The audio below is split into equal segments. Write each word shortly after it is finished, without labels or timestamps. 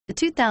The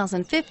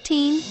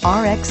 2015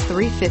 RX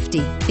 350.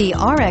 The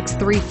RX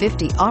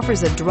 350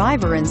 offers a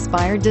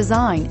driver-inspired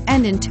design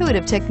and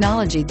intuitive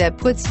technology that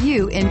puts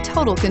you in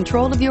total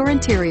control of your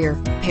interior.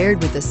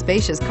 Paired with a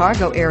spacious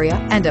cargo area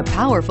and a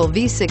powerful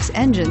V6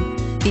 engine,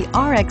 the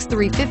RX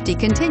 350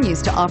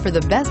 continues to offer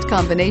the best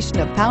combination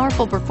of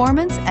powerful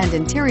performance and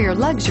interior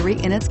luxury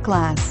in its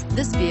class.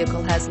 This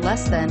vehicle has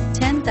less than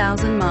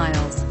 10,000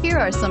 miles. Here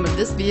are some of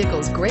this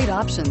vehicle's great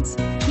options: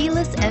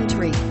 keyless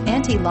entry,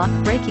 anti-lock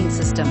braking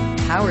system,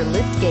 power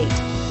lift gate,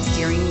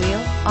 steering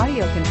wheel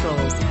audio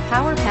controls,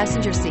 power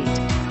passenger seat,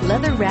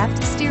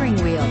 leather-wrapped steering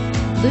wheel,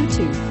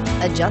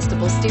 Bluetooth,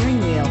 adjustable steering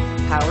wheel,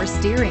 power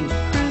steering,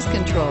 cruise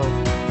control.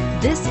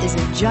 This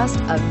isn't just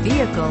a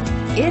vehicle,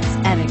 it's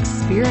an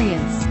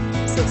experience.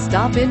 So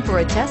stop in for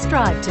a test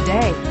drive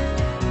today.